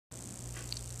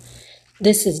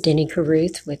This is Denny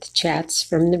Caruth with Chats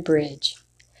from the Bridge.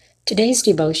 Today's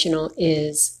devotional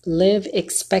is Live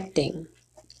Expecting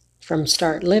from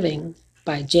Start Living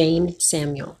by Jane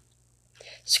Samuel.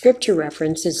 Scripture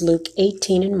reference is Luke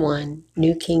 18:1,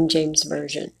 New King James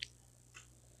Version.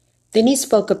 Then he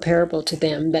spoke a parable to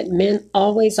them that men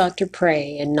always ought to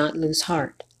pray and not lose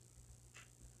heart.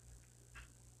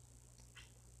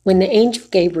 When the angel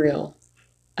Gabriel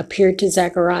appeared to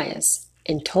Zacharias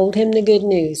and told him the good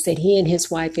news that he and his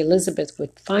wife Elizabeth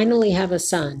would finally have a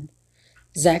son,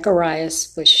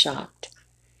 Zacharias was shocked.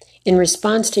 In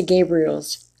response to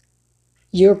Gabriel's,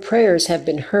 "Your prayers have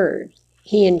been heard,"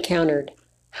 he encountered,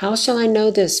 "How shall I know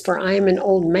this, for I am an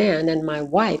old man and my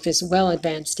wife is well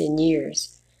advanced in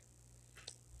years?"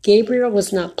 Gabriel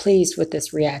was not pleased with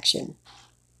this reaction.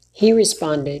 He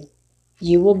responded,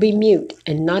 "You will be mute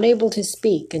and not able to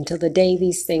speak until the day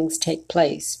these things take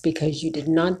place, because you did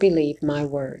not believe my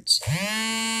words."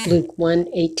 Luke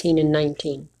 1:18 and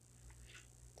 19.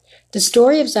 The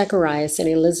story of Zacharias and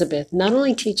Elizabeth not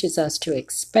only teaches us to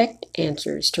expect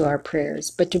answers to our prayers,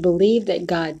 but to believe that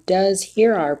God does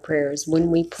hear our prayers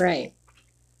when we pray.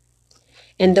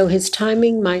 And though his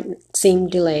timing might seem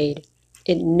delayed,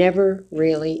 it never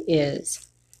really is.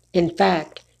 In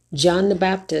fact, John the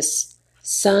Baptist,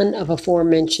 son of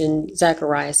aforementioned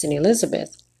Zacharias and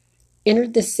Elizabeth,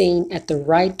 entered the scene at the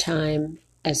right time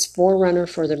as forerunner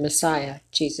for the Messiah,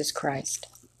 Jesus Christ.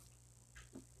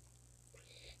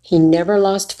 He never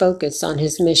lost focus on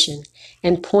his mission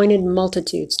and pointed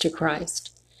multitudes to Christ.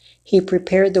 He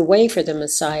prepared the way for the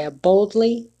Messiah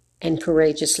boldly and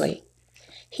courageously.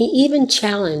 He even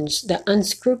challenged the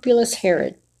unscrupulous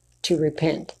Herod to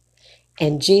repent.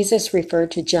 And Jesus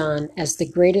referred to John as the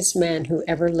greatest man who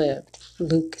ever lived,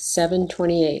 Luke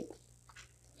 7:28.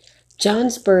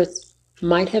 John's birth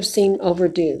might have seemed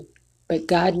overdue, but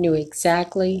God knew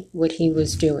exactly what he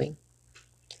was doing.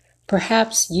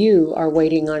 Perhaps you are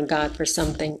waiting on God for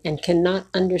something and cannot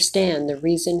understand the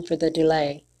reason for the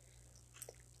delay.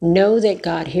 Know that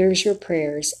God hears your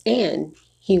prayers and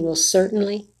he will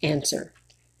certainly answer.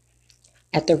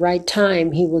 At the right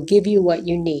time, he will give you what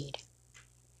you need.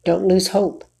 Don't lose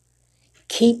hope.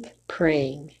 Keep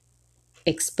praying.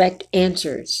 Expect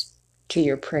answers to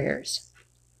your prayers.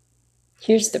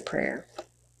 Here's the prayer.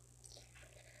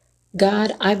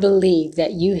 God, I believe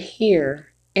that you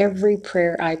hear every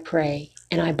prayer I pray,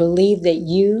 and I believe that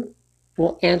you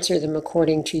will answer them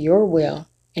according to your will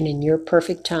and in your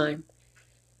perfect time.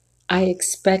 I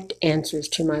expect answers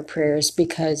to my prayers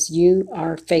because you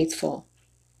are faithful.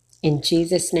 In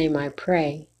Jesus' name I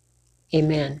pray.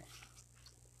 Amen.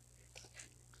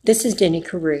 This is Denny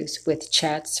Caruth with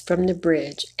Chats from the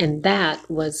Bridge, and that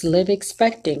was Live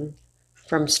Expecting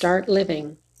from Start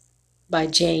Living by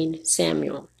Jane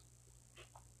Samuel.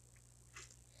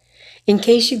 In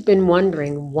case you've been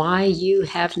wondering why you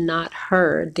have not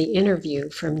heard the interview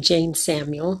from Jane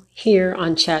Samuel here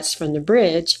on Chats from the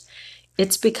Bridge,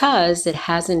 it's because it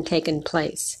hasn't taken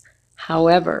place.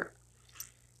 However,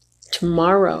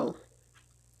 tomorrow,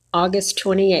 August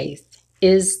 28th,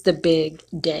 is the big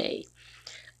day.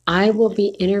 I will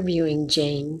be interviewing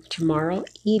Jane tomorrow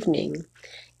evening,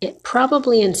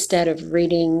 probably instead of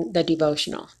reading the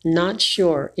devotional. Not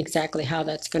sure exactly how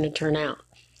that's going to turn out.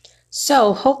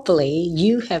 So hopefully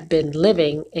you have been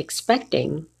living,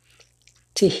 expecting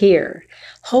to hear.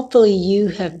 Hopefully you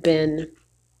have been,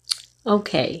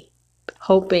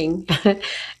 hoping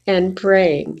and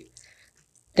praying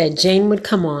that Jane would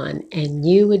come on and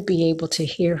you would be able to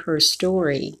hear her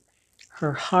story,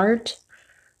 her heart,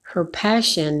 her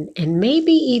passion, and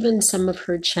maybe even some of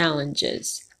her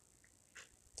challenges.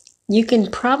 You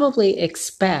can probably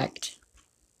expect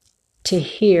to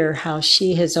hear how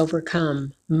she has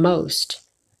overcome most,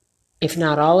 if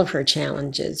not all of her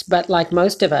challenges. But like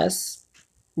most of us,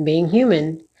 being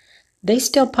human, they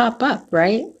still pop up,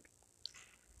 right?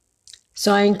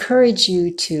 So I encourage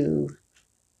you to,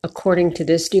 according to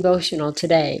this devotional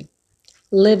today,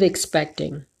 live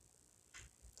expecting.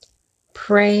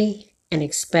 Pray and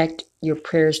expect your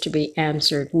prayers to be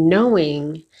answered,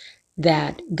 knowing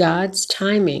that God's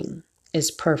timing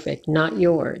is perfect, not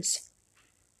yours.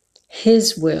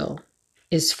 His will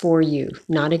is for you,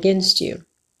 not against you.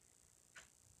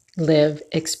 Live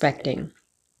expecting.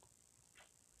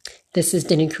 This is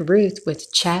Denny Caruth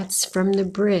with Chats from the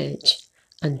Bridge.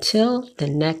 Until the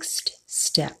next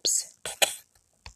steps.